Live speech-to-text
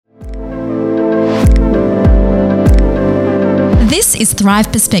is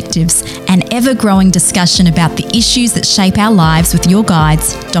Thrive Perspectives, an ever-growing discussion about the issues that shape our lives with your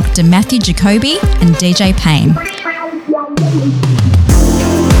guides, Dr. Matthew Jacoby and DJ Payne.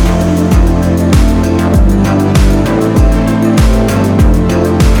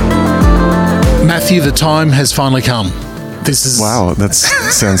 Matthew, the time has finally come. This is wow. That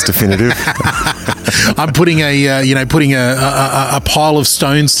sounds definitive. I'm putting a pile of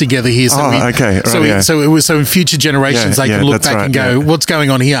stones together here. So so in future generations they can look back and go, what's going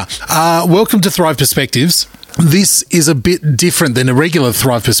on here? Welcome to Thrive Perspectives. This is a bit different than a regular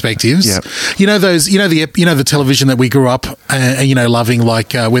Thrive Perspectives. Yep. The television that we grew up, loving,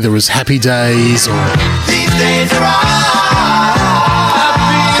 like whether it was Happy Days or These Days Are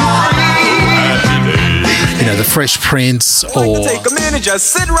The Fresh Prince, or take a minute,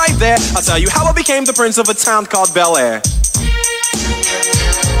 just sit right there. I'll tell you how I became the prince of a town called Bel Air.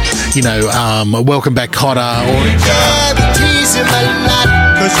 Welcome Back, Kotter, or teasing a lot,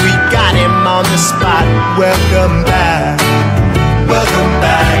 'cause we got him on the spot. Welcome back, welcome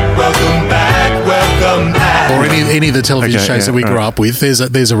back, welcome back, welcome back. Or any of the television shows that we grew up with.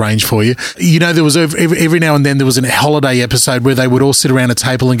 There's a range for you. There was every now and then there was a holiday episode where they would all sit around a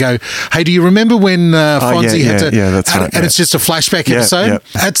table and go, "Hey, do you remember when Fonzie had to?" Yeah, that's right. And it's just a flashback episode. Yeah.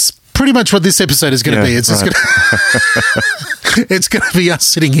 That's pretty much what this episode is going to be. It's just it's going to be us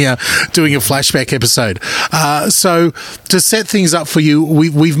sitting here doing a flashback episode. So to set things up for you,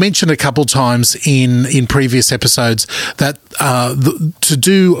 we've mentioned a couple times in previous episodes that to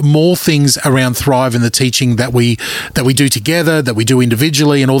do more things around Thrive and the teaching that we do together, that we do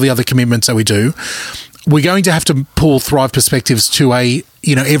individually, and all the other commitments that we do, we're going to have to pull Thrive Perspectives to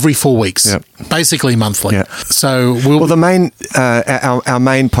every 4 weeks, basically monthly. Yep. So the main our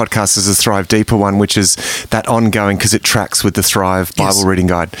main podcast is a Thrive Deeper one, which is that ongoing, because it tracks with the Thrive Bible reading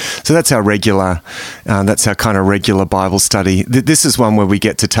guide. So that's our regular, kind of regular Bible study. This is one where we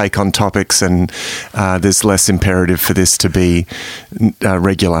get to take on topics, and there's less imperative for this to be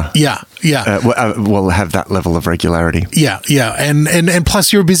regular. We'll have that level of regularity. And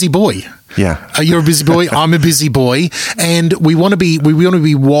plus you're a busy boy. Yeah, you're a busy boy. I'm a busy boy, and we want to be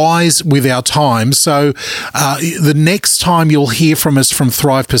wise with our time. So the next time you'll hear from us from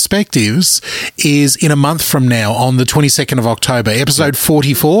Thrive Perspectives is in a month from now, on the 22nd of October, episode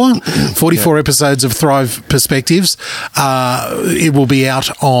 44. 44 episodes of Thrive Perspectives. It will be out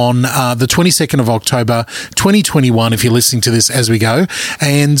on the 22nd of October, 2021. If you're listening to this as we go,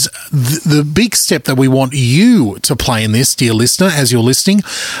 and the big step that we want you to play in this, dear listener, as you're listening,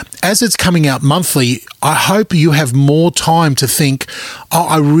 as it's coming out monthly, I hope you have more time to think,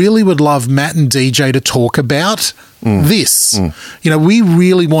 I really would love Matt and DJ to talk about this. We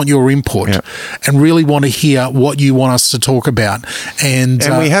really want your input and really want to hear what you want us to talk about. And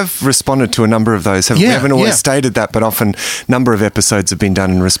we have responded to a number of those. We haven't always stated that, but often a number of episodes have been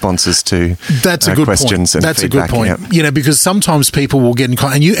done in responses to questions and That's feedback. a good point. Because sometimes people will get in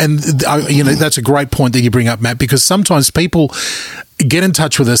contact, and that's a great point that you bring up, Matt, because sometimes people get in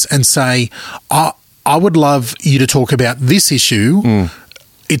touch with us and say, I would love you to talk about this issue.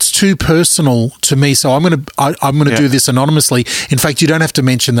 It's too personal to me, so I'm going to do this anonymously. In fact, you don't have to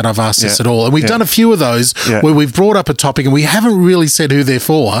mention that I've asked this at all. And we've done a few of those where we've brought up a topic and we haven't really said who they're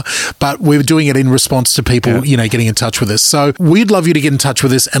for, but we're doing it in response to people, getting in touch with us. So we'd love you to get in touch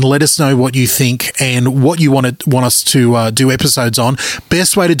with us and let us know what you think and what you want us to do episodes on.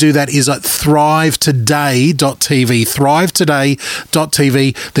 Best way to do that is at thrivetoday.tv.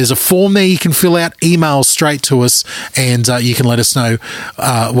 Thrivetoday.tv. There's a form there you can fill out, email straight to us, and you can let us know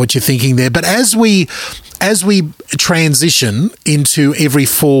what you're thinking there. But as we transition into every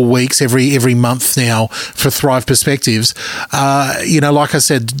 4 weeks, every month now for Thrive Perspectives, like I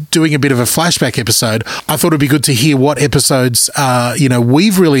said, doing a bit of a flashback episode, I thought it'd be good to hear what episodes,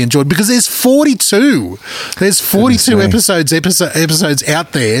 we've really enjoyed, because there's 42. There's 42 episodes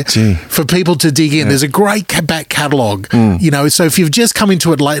out there for people to dig in. There's a great back catalogue, so if you've just come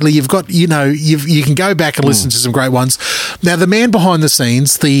into it lately, you've got, you can go back and listen to some great ones. Now, the man behind the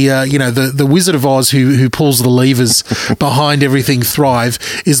scenes, the Wizard of Oz who pulls the levers behind everything Thrive,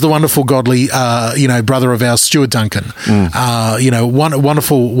 is the wonderful, godly, brother of ours, Stuart Duncan.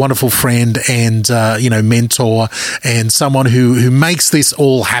 Wonderful friend and, mentor, and someone who makes this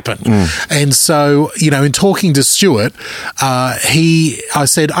all happen. And so, in talking to Stuart, I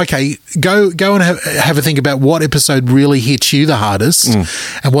said, okay, go and have a think about what episode really hits you the hardest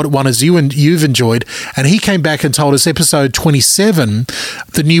and what one is you've enjoyed. And he came back and told us episode 27,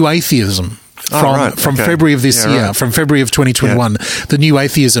 The New Atheism. from February of this year, from February of 2021, The New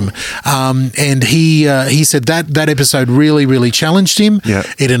Atheism. And he said that episode really, really challenged him. Yeah.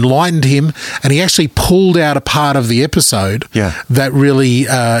 It enlightened him, and he actually pulled out a part of the episode that really,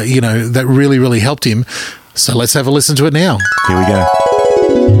 that really, really helped him. So let's have a listen to it now. Here we go.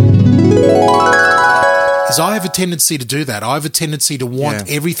 I have a tendency to do that. I have a tendency to want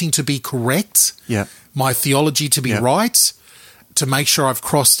everything to be correct, my theology to be right, to make sure I've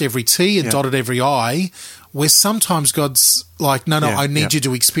crossed every T and dotted every I, where sometimes God's like, no, I need you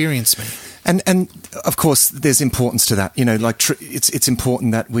to experience me. And of course, there's importance to that. Like it's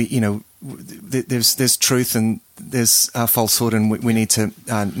important that we, there's truth and there's falsehood, and we need to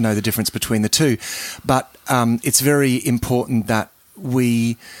know the difference between the two. But it's very important that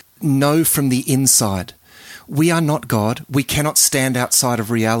we know from the inside. We are not God. We cannot stand outside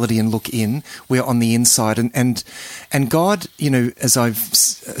of reality and look in. We're on the inside. And God, as I've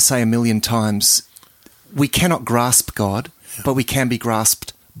say a million times, we cannot grasp God, but we can be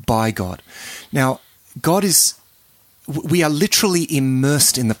grasped by God. Now, we are literally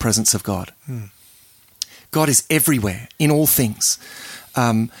immersed in the presence of God. God is everywhere, in all things.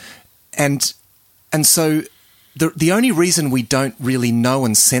 And so the only reason we don't really know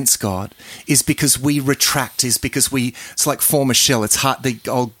and sense God is because we retract, it's like form a shell. It's hard, the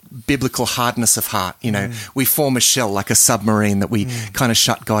old biblical hardness of heart, we form a shell like a submarine that we kind of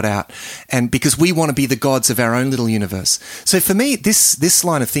shut God out. And because we want to be the gods of our own little universe. So for me, this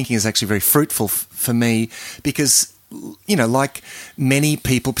line of thinking is actually very fruitful for me because, like many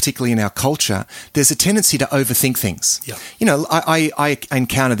people, particularly in our culture, there's a tendency to overthink things. Yeah. I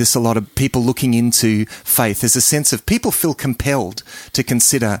encounter this a lot of people looking into faith. There's a sense of people feel compelled to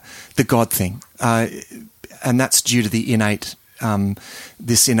consider the God thing. And that's due to the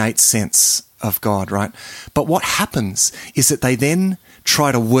this innate sense of God, right? But what happens is that they then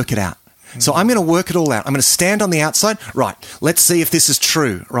try to work it out. So I'm going to work it all out. I'm going to stand on the outside. Right. Let's see if this is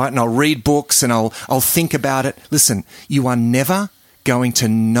true. Right. And I'll read books and I'll think about it. Listen, you are never going to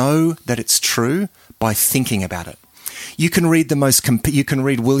know that it's true by thinking about it. You can read you can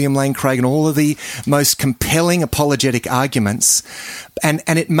read William Lane Craig and all of the most compelling apologetic arguments, and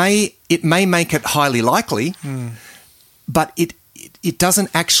it may make it highly likely, but it doesn't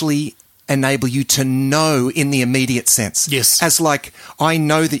actually enable you to know in the immediate sense. Yes. As like, I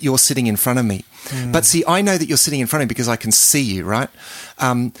know that you're sitting in front of me. But see, I know that you're sitting in front of me because I can see you, right?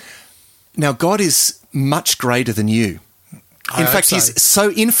 Now, God is much greater than you. In fact, he's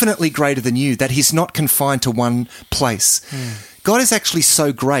so infinitely greater than you that he's not confined to one place. God is actually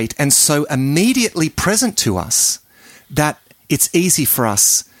so great and so immediately present to us that it's easy for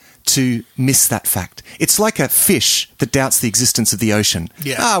us to miss that fact. It's like a fish that doubts the existence of the ocean.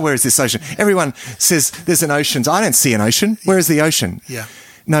 Yeah. Where is this ocean? Everyone says there's an ocean. I don't see an ocean. Where is the ocean? Yeah.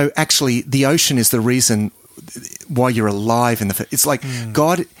 No, actually, the ocean is the reason why you're alive. It's like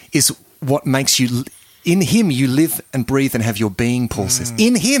God is what makes you. In him you live and breathe and have your being, Paul says.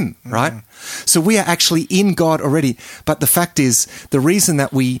 In him, right? So we are actually in God already. But the fact is, the reason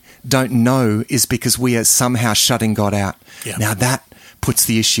that we don't know is because we are somehow shutting God out. Yeah. Now that puts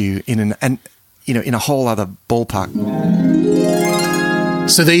the issue in in a whole other ballpark.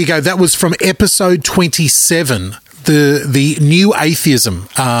 So there you go. That was from episode 27. The New Atheism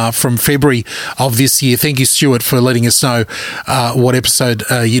from February of this year. Thank you, Stuart, for letting us know what episode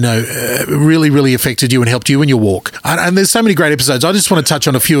really, really affected you and helped you in your walk. And there's so many great episodes. I just want to touch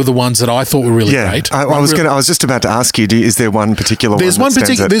on a few of the ones that I thought were really great. I was just about to ask you. Is there one particular? There's one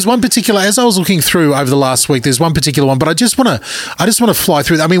particular. As I was looking through over the last week, there's one particular one. But I just want to fly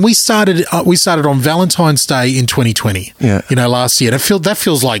through. I mean, we started on Valentine's Day in 2020. Yeah. Last year. That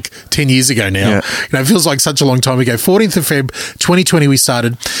feels like 10 years ago now. Yeah. It feels like such a long time ago. 14th of Feb 2020 we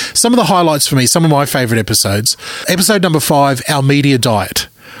started. Some of the highlights for me, some of my favourite episodes. Episode number 5, Our Media Diet.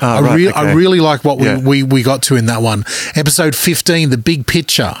 I really like what we got to in that one. Episode 15, The Big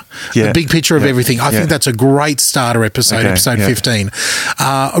Picture. The big picture of everything. I think that's a great starter episode, episode 15.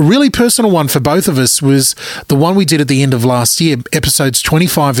 A really personal one for both of us was the one we did at the end of last year, episodes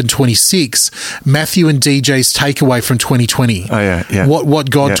 25 and 26, Matthew and DJ's takeaway from 2020. What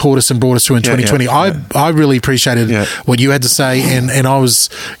God taught us and brought us through in 2020. I really appreciated what you had to say, and I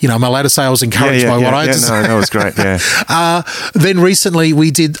was, I'm allowed to say I was encouraged by what I had to say. No, that was great, Then recently we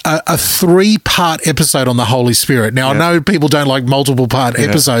did did a 3-part episode on the Holy Spirit. Now, I know people don't like multiple part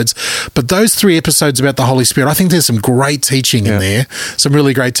episodes, but those 3 episodes about the Holy Spirit, I think there's some great teaching in there, some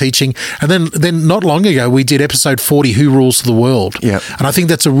really great teaching. And then not long ago, we did episode 40, Who Rules the World? Yeah. And I think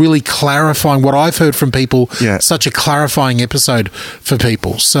that's a really clarifying, what I've heard from people, such a clarifying episode for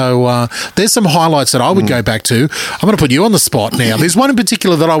people. So there's some highlights that I would go back to. I'm going to put you on the spot now. There's one in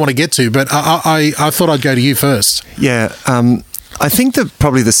particular that I want to get to, but I thought I'd go to you first. Yeah. I think that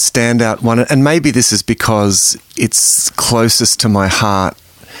probably the standout one, and maybe this is because it's closest to my heart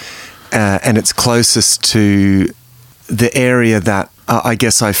and it's closest to the area that I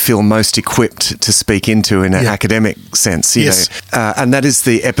guess I feel most equipped to speak into in an academic sense. You know, and that is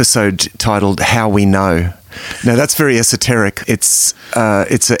the episode titled How We Know. Now, that's very esoteric. It's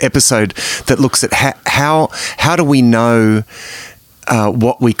an episode that looks at how do we know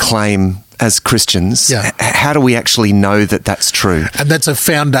what we claim as Christians. Yeah. How do we actually know that that's true? And that's a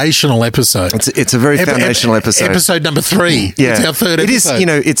foundational episode. It's a very foundational episode. Episode number 3. Yeah. It's our 3rd episode. It is, you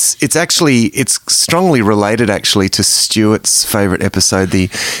know, it's strongly related actually to Stuart's favourite episode,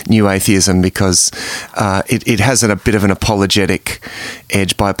 the New Atheism, because it has a bit of an apologetic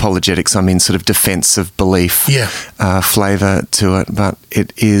edge. By apologetics, I mean sort of defence of belief flavour to it. But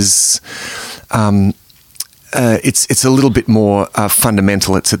it is... it's a little bit more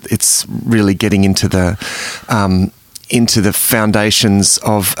fundamental. It's really getting into the foundations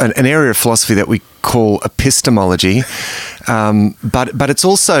of an area of philosophy that we call epistemology, but it's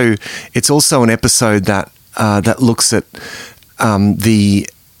also an episode that looks at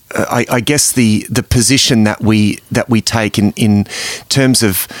I guess the position that we take in terms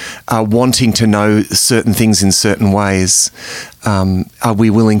of wanting to know certain things in certain ways. Are we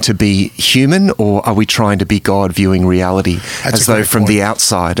willing to be human, or are we trying to be God, viewing reality as though from the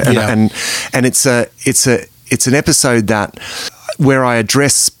outside? And it's an episode that where I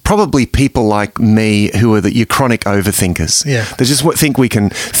address probably people like me who are your chronic overthinkers. Yeah. They just think we can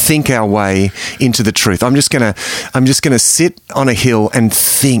think our way into the truth. I'm just gonna sit on a hill and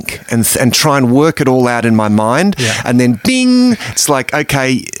think and try and work it all out in my mind. Yeah. And then bing, it's like,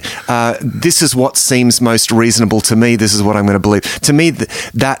 okay, this is what seems most reasonable to me. This is what I'm going to believe. To me,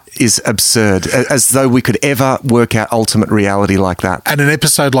 that is absurd, as though we could ever work out ultimate reality like that. And an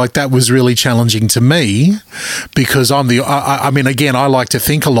episode like that was really challenging to me because I mean, again, I like to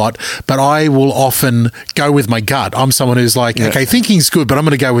think a lot, but I will often go with my gut. I'm someone who's like, okay, thinking's good, but I'm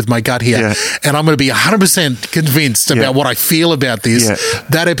going to go with my gut here. Yeah. And I'm going to be 100% convinced about what I feel about this. Yeah.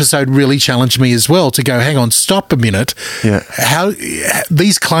 That episode really challenged me as well to go, hang on, stop a minute. Yeah. How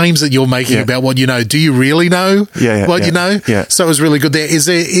these claims that you're making about what you know, do you really know what you know? Yeah. So it was really good there.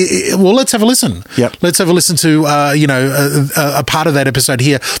 Well, let's have a listen. Yep. Let's have a listen to, a part of that episode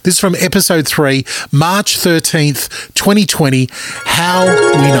here. This is from episode 3, March 13th, 2020, How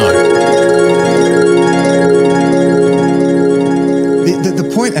We Know.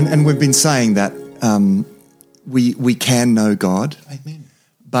 The point, and we've been saying that we can know God. Amen.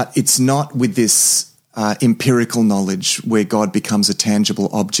 But it's not with this empirical knowledge where God becomes a tangible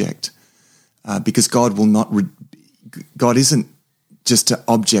object, because God will not. God isn't just an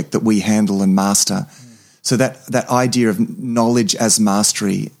object that we handle and master. So that idea of knowledge as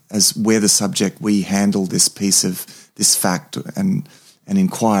mastery, as we're the subject, we handle this piece of this fact and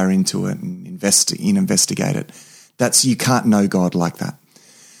inquire into it and investigate it. You can't know God like that.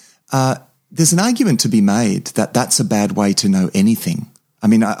 There's an argument to be made that that's a bad way to know anything. I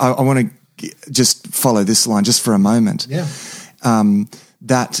mean, I want to just follow this line just for a moment. Yeah.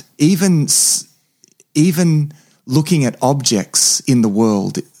 That even looking at objects in the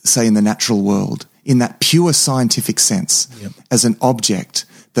world, say in the natural world, in that pure scientific sense, as an object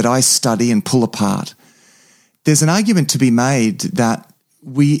that I study and pull apart, there's an argument to be made that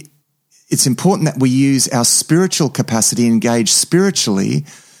it's important that we use our spiritual capacity and engage spiritually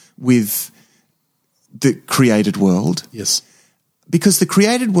with the created world. Yes. Because the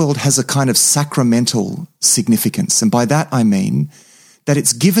created world has a kind of sacramental significance. And by that I mean that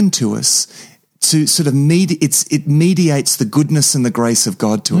it's given to us to sort of it mediates the goodness and the grace of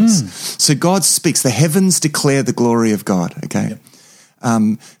God to us. So God speaks. The heavens declare the glory of God, okay? Yep.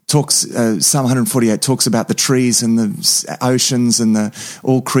 Psalm 148 talks about the trees and the oceans and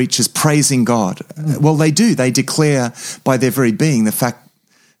all creatures praising God. Well, they do. They declare by their very being the fact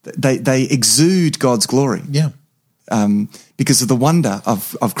that they exude God's glory. Yeah. Because of the wonder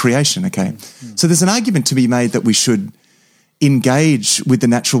of creation, okay? So there's an argument to be made that we should engage with the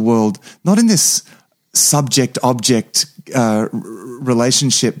natural world, not in this subject-object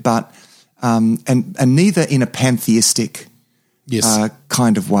relationship, but and neither in a pantheistic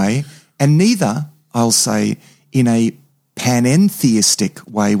kind of way, and neither, I'll say, in a panentheistic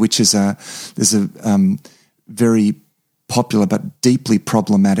way, which is there's a very popular but deeply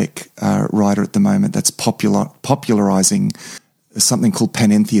problematic writer at the moment that's popularizing something called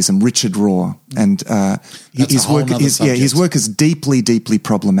panentheism, Richard Rohr, and his work is deeply, deeply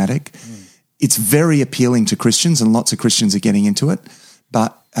problematic. It's very appealing to Christians, and lots of Christians are getting into it.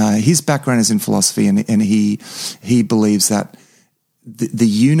 But his background is in philosophy, and he believes that the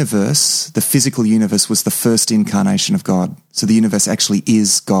universe, the physical universe, was the first incarnation of God. So the universe actually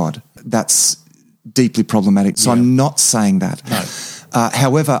is God. That's deeply problematic. So I'm not saying that. No.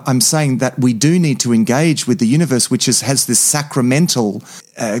 However, I'm saying that we do need to engage with the universe, which has this sacramental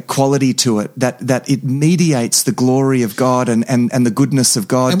quality to it, that it mediates the glory of God and the goodness of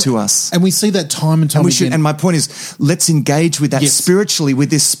God to us. And we see that time and time again. And my point is, let's engage with that spiritually,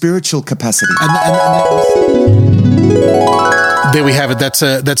 with this spiritual capacity. There we have it. That's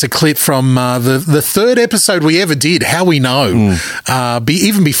a clip from the third episode we ever did. How we know,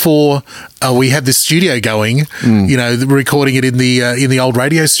 even before we had the studio going, recording it in the old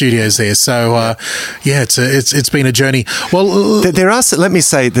radio studios there. So it's been a journey. Well, let me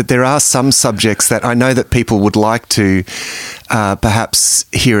say that there are some subjects that I know that people would like to perhaps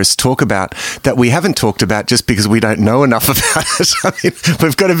hear us talk about that we haven't talked about just because we don't know enough about it. I mean,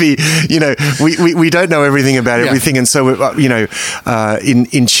 we've got to be, we don't know everything about everything, and so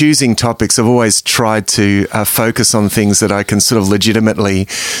in choosing topics, I've always tried to focus on things that I can sort of legitimately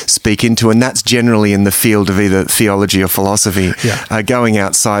speak into, and that's generally in the field of either theology or philosophy. Going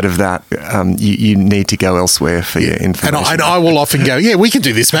outside of that, you need to go elsewhere for your information. And I will often go, we can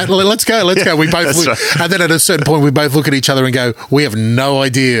do this, Matt. Let's go. We both, and then at a certain point, we both look at each other and go, we have no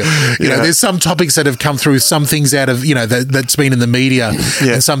idea. There's some topics that have come through, some things out of that's been in the media,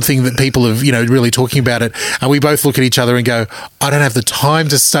 and something that people have really talking about it, and we both look at each other and go, I don't have the time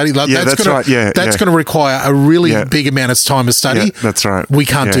to study. That's going to require a really big amount of time to study. That's right. We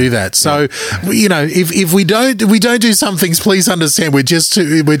can't do that. So if we don't do some things, please understand we're just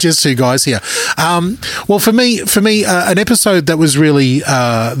two guys here. Well, for me, an episode that was really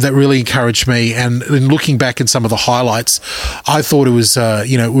encouraged me, and in looking back at some of the highlights, I thought it was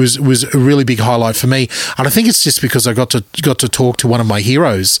was a really big highlight for me, and I think it's just because I got to talk to one of my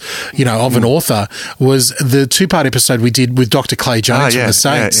heroes, of an author, was the 2-part episode we did with Dr. Clay Jones from the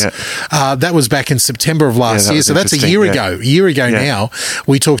Saints. That was back in September of last year, so that's a year ago. Now,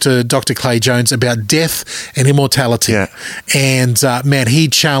 we talked to Dr. Clay Jones about death and immortality, and man, he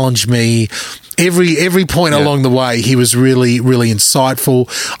challenged me. Every point along the way, he was really, really insightful.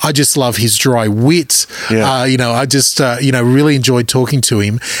 I just love his dry wit. I just really enjoyed talking to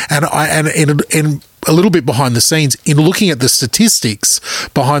him, and a little bit behind the scenes, in looking at the statistics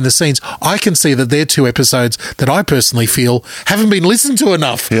behind the scenes, I can see that they're 2 episodes that I personally feel haven't been listened to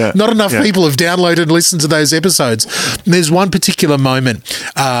enough. Not enough people have downloaded and listened to those episodes. And there's one particular moment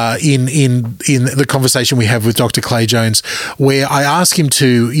in the conversation we have with Dr. Clay Jones where I ask him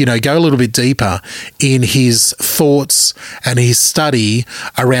to, go a little bit deeper in his thoughts and his study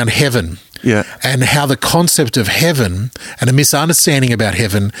around heaven. And how the concept of heaven and a misunderstanding about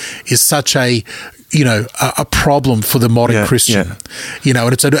heaven is such a problem for the modern Christian,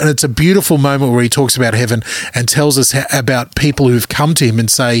 and it's a beautiful moment where he talks about heaven and tells us about people who've come to him and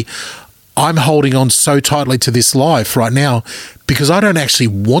say, I'm holding on so tightly to this life right now because I don't actually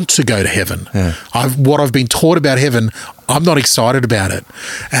want to go to heaven. What I've been taught about heaven, I'm not excited about it.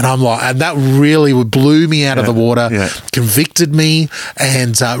 And I'm like, and that really blew me out of the water, convicted me,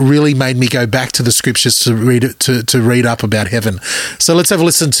 and really made me go back to the scriptures to read up about heaven. So let's have a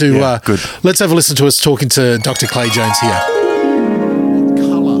listen to us talking to Dr. Clay Jones here. What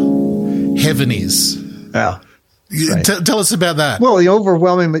colour heaven is? Wow. Right. Tell us about that. Well, the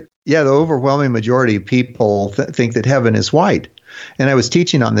overwhelming majority of people think that heaven is white. And I was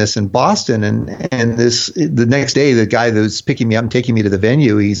teaching on this in Boston, and the next day, the guy that was picking me up and taking me to the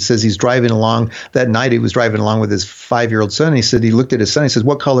venue, he says he's driving along that night. He was driving along with his 5-year-old son. He said he looked at his son. He said,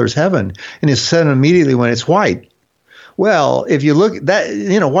 "What color is heaven?" And his son immediately went, "It's white." Well, if you look at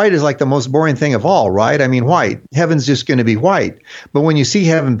that, white is like the most boring thing of all, right? I mean, white. Heaven's just going to be white. But when you see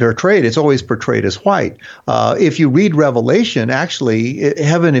heaven portrayed, it's always portrayed as white. If you read Revelation, actually,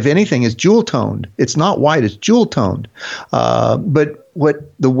 heaven, if anything, is jewel-toned. It's not white, it's jewel-toned. But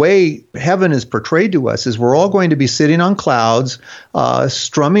the way heaven is portrayed to us is we're all going to be sitting on clouds,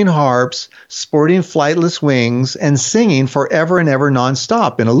 strumming harps, sporting flightless wings, and singing forever and ever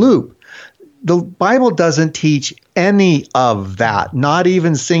nonstop in a loop. The Bible doesn't teach any of that, not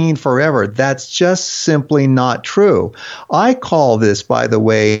even singing forever. That's just simply not true. I call this, by the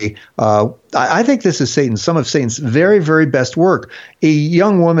way, I think this is some of Satan's very, very best work. A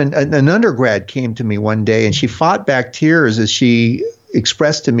young woman, an undergrad, came to me one day, and she fought back tears as she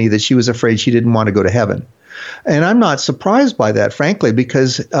expressed to me that she was afraid she didn't want to go to heaven. And I'm not surprised by that, frankly,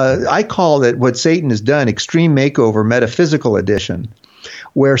 because I call it what Satan has done, extreme makeover, metaphysical edition,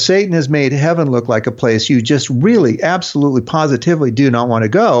 where Satan has made heaven look like a place you just really, absolutely, positively do not want to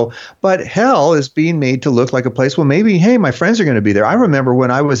go. But hell is being made to look like a place, well, maybe, hey, my friends are going to be there. I remember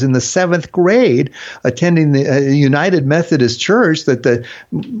when I was in the 7th grade attending the United Methodist Church, that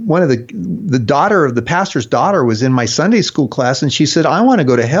the daughter of the pastor's daughter was in my Sunday school class, and she said, I want to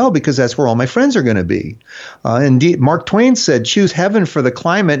go to hell because that's where all my friends are going to be. Indeed, Mark Twain said, choose heaven for the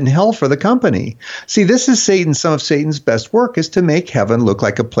climate and hell for the company. See, this is some of Satan's best work, is to make heaven look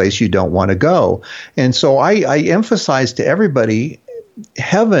like a place you don't want to go. And so I emphasize to everybody,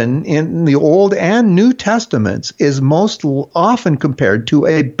 heaven in the Old and New Testaments is most often compared to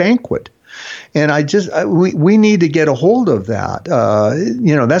a banquet. And we need to get a hold of that.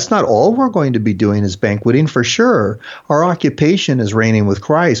 That's not all we're going to be doing is banqueting, for sure. Our occupation is reigning with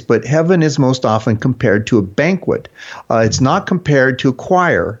Christ, but heaven is most often compared to a banquet. It's not compared to a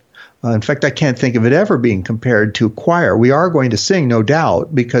choir. In fact, I can't think of it ever being compared to a choir. We are going to sing, no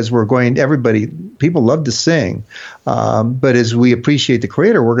doubt, because people love to sing. But as we appreciate the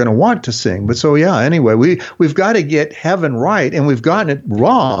Creator, we're going to want to sing. But so, yeah, anyway, we've got to get heaven right, and we've gotten it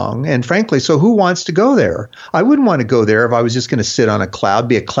wrong. And frankly, so who wants to go there? I wouldn't want to go there if I was just going to sit on a cloud,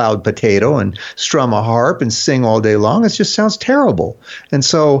 be a cloud potato, and strum a harp and sing all day long. It just sounds terrible. And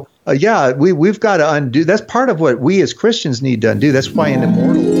so, we've got to undo. That's part of what we as Christians need to undo. That's why in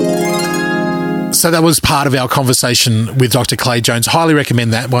Immortal. So that was part of our conversation with Dr. Clay Jones. Highly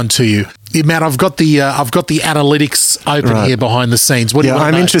recommend that one to you. Matt, I've got the analytics open here behind the scenes. What do you want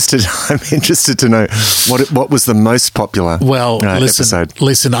to know? I'm interested to know what was the most popular episode.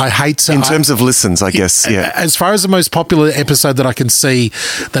 Listen, I hate to, in terms of listens, I guess. Yeah. As far as the most popular episode that I can see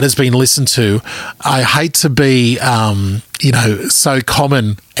that has been listened to, I hate to be so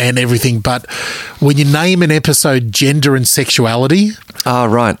common and everything, but when you name an episode gender and sexuality,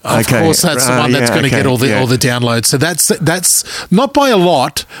 right, of course that's the one that's going to get all the downloads. So that's not by a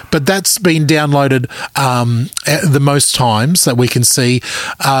lot, but that's been downloaded the most times that we can see.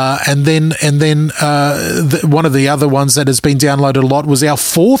 And then one of the other ones that has been downloaded a lot was our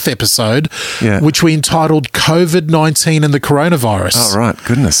 4th episode, which we entitled COVID-19 and the Coronavirus. Oh, right.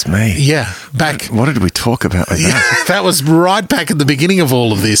 Goodness me. Yeah. What did we talk about with that? That was right back at the beginning of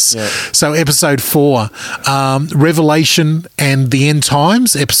all of this. Yeah. So episode 4, Revelation and the End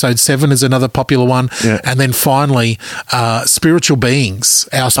Times. Episode 7 is another popular one. Yeah. And then finally, Spiritual Beings,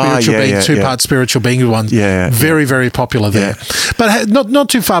 our spiritual being, two-part spiritual being one. Very, very popular there. Yeah. But not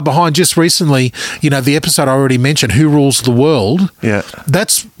too far behind, just recently, the episode I already mentioned, Who Rules the World? Yeah.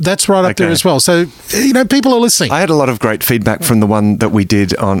 That's right up there as well. So, people are listening. I had a lot of great feedback from the one that we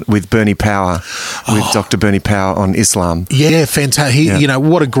did with Bernie Power, with Dr. Bernie Power on Islam. Yeah, fantastic.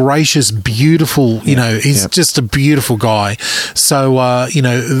 What a gracious, beautiful, he's just a beautiful guy. So,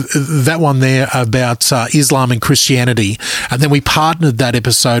 that one there about Islam and Christianity. And then we partnered that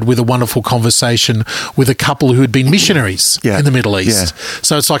episode with a wonderful conversation with a couple who had been missionaries in the Middle East. Yeah.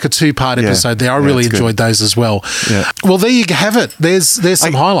 So it's like a 2-part episode there. I really enjoyed those as well. Yeah. Well, there you have it. There's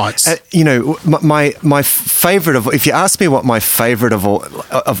some highlights. My favorite if you ask me what my favorite of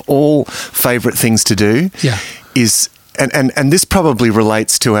all favorite things to do is, and this probably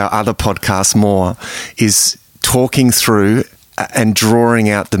relates to our other podcasts more, is talking through and drawing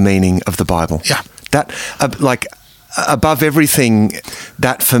out the meaning of the Bible. Yeah. That, above everything,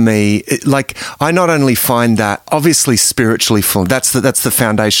 that for me, I not only find that obviously spiritually full, that's the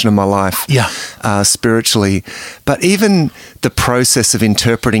foundation of my life, spiritually, but even the process of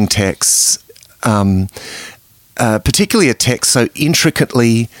interpreting texts, particularly a text so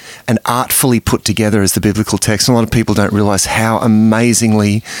intricately and artfully put together as the biblical text. And a lot of people don't realize how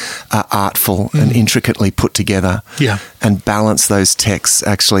amazingly artful and intricately put together and balanced those texts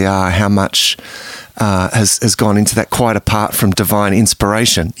actually are, how much has gone into that, quite apart from divine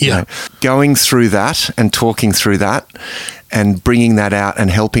inspiration. Yeah. Going through that and talking through that and bringing that out and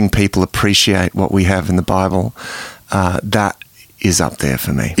helping people appreciate what we have in the Bible, that is up there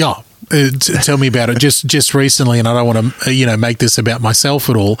for me. Yeah. Tell me about it. Just recently, and I don't want to, make this about myself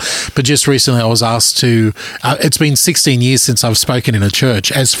at all, but just recently I was asked to, it's been 16 years since I've spoken in a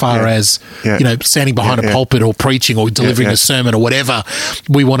church, as far as, standing behind a pulpit or preaching or delivering a sermon or whatever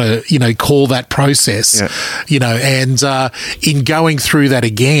we want to, call that process, and in going through that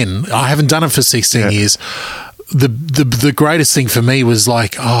again, I haven't done it for 16 years. the greatest thing for me was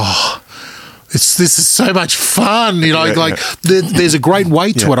like, this is so much fun, there's a great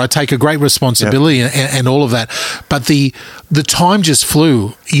weight to it. I take a great responsibility and all of that, but the time just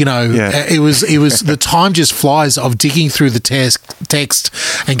flew. It was the time just flies of digging through the text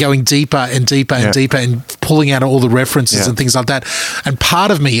and going deeper and deeper and deeper and pulling out all the references and things like that. And part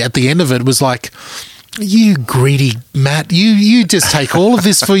of me at the end of it was like, you greedy Matt, you just take all of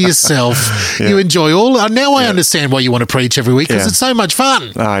this for yourself. You enjoy all. Now I understand why you want to preach every week, because it's so much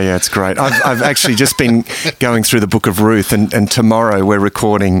fun. Oh yeah, it's great. I've actually just been going through the Book of Ruth, and tomorrow we're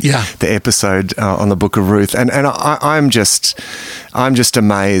recording the episode on the Book of Ruth, and I'm just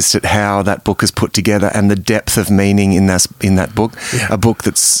amazed at how that book is put together and the depth of meaning in that book. A book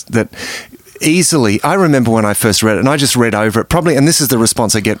that easily, I remember when I first read it, and I just read over it probably, and this is the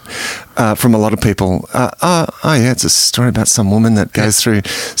response I get from a lot of people. It's a story about some woman that goes through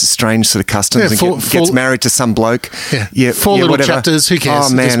strange sort of customs and gets married to some bloke. Four little chapters, who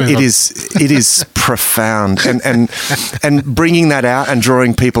cares? Oh man, it is profound, and bringing that out and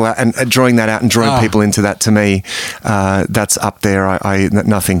drawing people out and drawing that out and drawing people into that, to me, that's up there.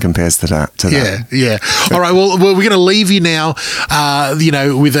 Nothing compares to that. Yeah. All right. Well, we're going to leave you now.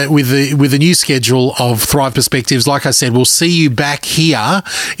 With a new schedule of Thrive Perspectives. Like I said, we'll see you back here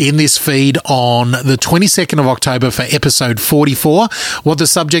in this feed on the 22nd of October for episode 44. What the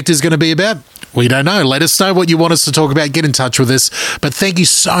subject is going to be about, we don't know. Let us know what you want us to talk about. Get in touch with us. But thank you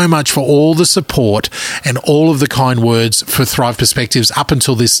so much for all the support and all of the kind words for Thrive Perspectives up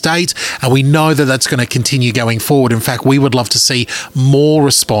until this date. And we know that that's going to continue going forward. In fact, we would love to see more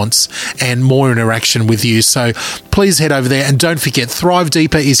response and more interaction with you. So please head over there. And don't forget, Thrive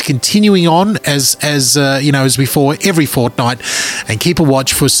Deeper is continuing on as before, every fortnight. And keep a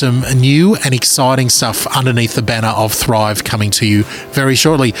watch for some new and exciting stuff underneath the banner of Thrive coming to you very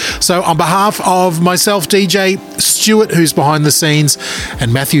shortly. So on behalf of myself, DJ, Stuart, who's behind the scenes,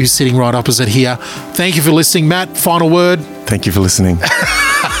 and Matthew, who's sitting right opposite here, thank you for listening. Matt, final word. Thank you for listening.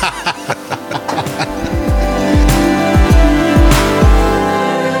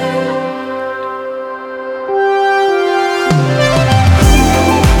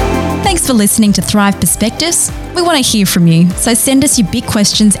 Thanks for listening to Thrive Perspectives. We want to hear from you, so send us your big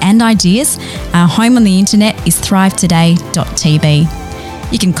questions and ideas. Our home on the internet is thrivetoday.tv.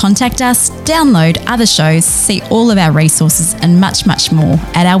 You can contact us, download other shows, see all of our resources and much, much more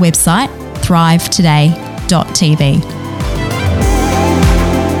at our website, thrivetoday.tv.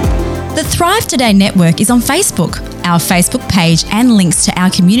 The Thrive Today Network is on Facebook. Our Facebook page and links to our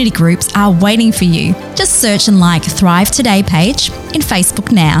community groups are waiting for you. Just search and like Thrive Today page in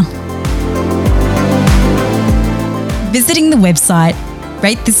Facebook now. Visiting the website,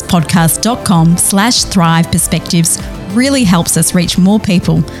 ratethispodcast.com/Thrive Perspectives really helps us reach more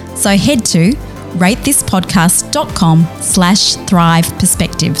people. So head to ratethispodcast.com/Thrive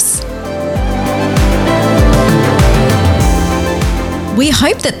Perspectives. We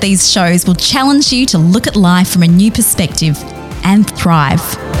hope that these shows will challenge you to look at life from a new perspective and thrive.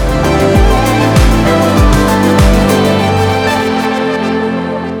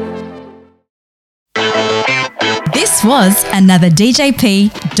 This was another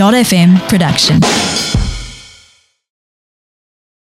DJP.FM production.